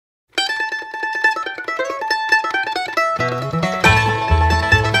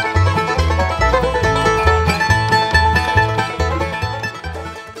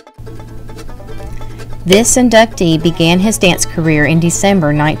This inductee began his dance career in December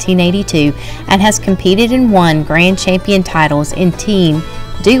 1982 and has competed and won grand champion titles in team,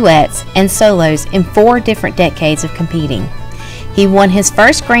 duets, and solos in 4 different decades of competing. He won his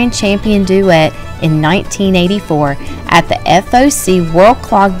first grand champion duet in 1984 at the FOC World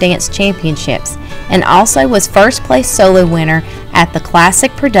Clog Dance Championships and also was first place solo winner at the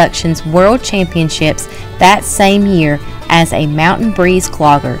Classic Productions World Championships that same year as a Mountain Breeze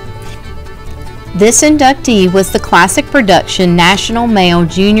clogger. This inductee was the Classic Production National Male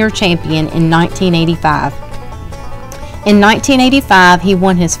Junior Champion in 1985. In 1985, he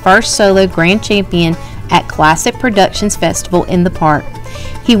won his first solo grand champion at Classic Productions Festival in the Park.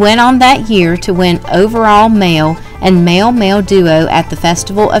 He went on that year to win overall male and male-male duo at the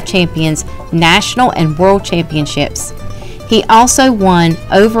Festival of Champions National and World Championships. He also won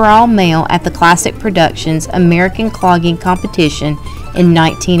overall male at the Classic Productions American Clogging Competition in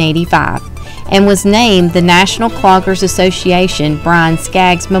 1985 and was named the National Cloggers Association Brian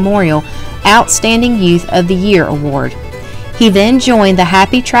Skaggs Memorial Outstanding Youth of the Year Award. He then joined the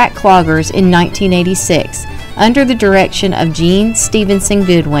Happy Track Cloggers in 1986 under the direction of Gene Stevenson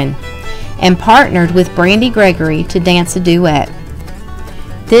Goodwin and partnered with Brandy Gregory to dance a duet.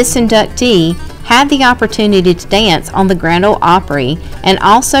 This inductee had the opportunity to dance on the Grand Ole Opry and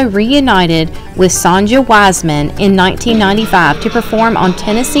also reunited with Sonja Wiseman in 1995 to perform on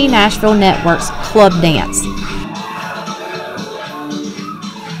Tennessee Nashville Network's Club Dance.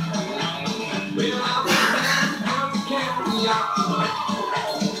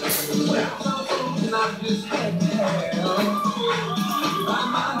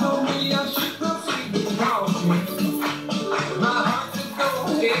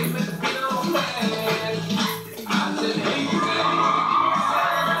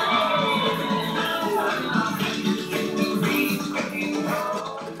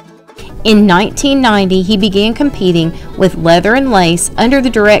 In 1990, he began competing with Leather and Lace under the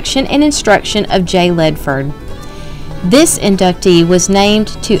direction and instruction of Jay Ledford. This inductee was named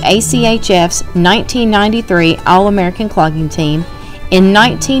to ACHF's 1993 All-American Clogging Team. In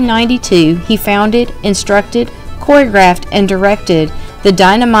 1992, he founded, instructed, choreographed, and directed the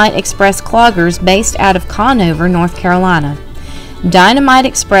Dynamite Express Cloggers based out of Conover, North Carolina. Dynamite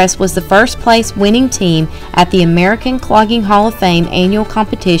Express was the first place winning team at the American Clogging Hall of Fame annual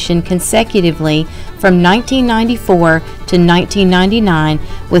competition consecutively from 1994 to 1999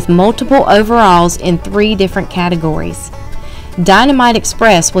 with multiple overalls in 3 different categories. Dynamite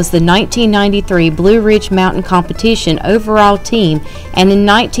Express was the 1993 Blue Ridge Mountain Competition overall team and in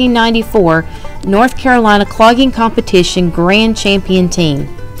 1994 North Carolina Clogging Competition Grand Champion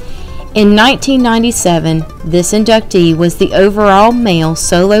team. In 1997, this inductee was the overall male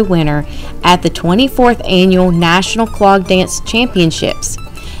solo winner at the 24th Annual National Clog Dance Championships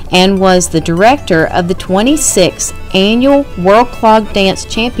and was the director of the 26th Annual World Clog Dance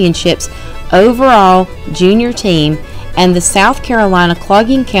Championships overall junior team and the South Carolina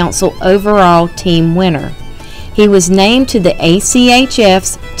Clogging Council overall team winner. He was named to the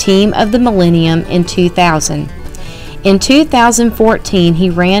ACHF's Team of the Millennium in 2000. In 2014, he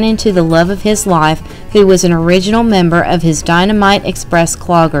ran into the love of his life, who was an original member of his Dynamite Express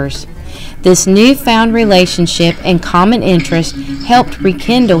Cloggers. This newfound relationship and common interest helped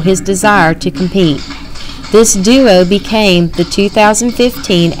rekindle his desire to compete. This duo became the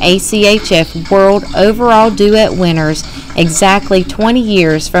 2015 ACHF World Overall Duet winners exactly 20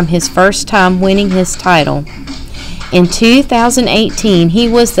 years from his first time winning his title. In 2018, he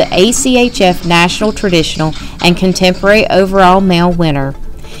was the ACHF National Traditional and Contemporary Overall Male winner.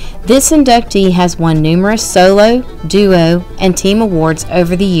 This inductee has won numerous solo, duo, and team awards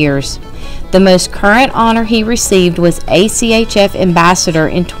over the years. The most current honor he received was ACHF Ambassador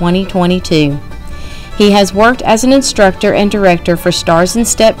in 2022. He has worked as an instructor and director for Stars and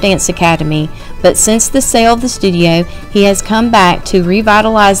Step Dance Academy, but since the sale of the studio, he has come back to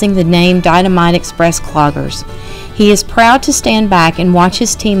revitalizing the name Dynamite Express Cloggers. He is proud to stand back and watch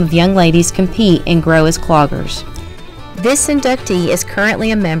his team of young ladies compete and grow as cloggers. This inductee is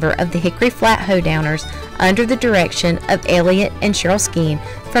currently a member of the Hickory Flat Hoedowners under the direction of Elliot and Cheryl Skeen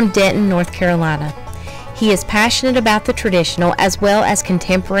from Denton, North Carolina. He is passionate about the traditional as well as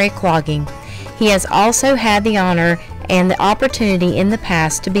contemporary clogging. He has also had the honor and the opportunity in the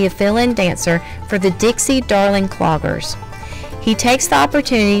past to be a fill-in dancer for the Dixie Darling Cloggers. He takes the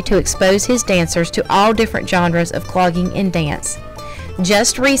opportunity to expose his dancers to all different genres of clogging and dance.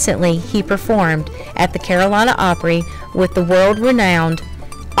 Just recently, he performed at the Carolina Opry with the world-renowned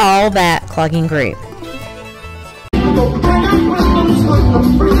All That Clogging Group.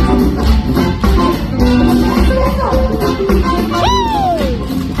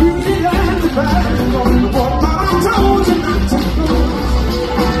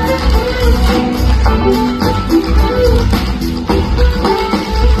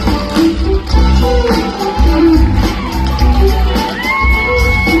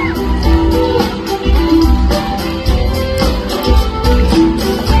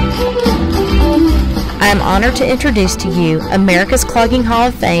 I am honored to introduce to you America's Clogging Hall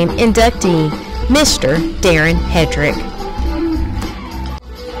of Fame inductee, Mr. Darren Hedrick.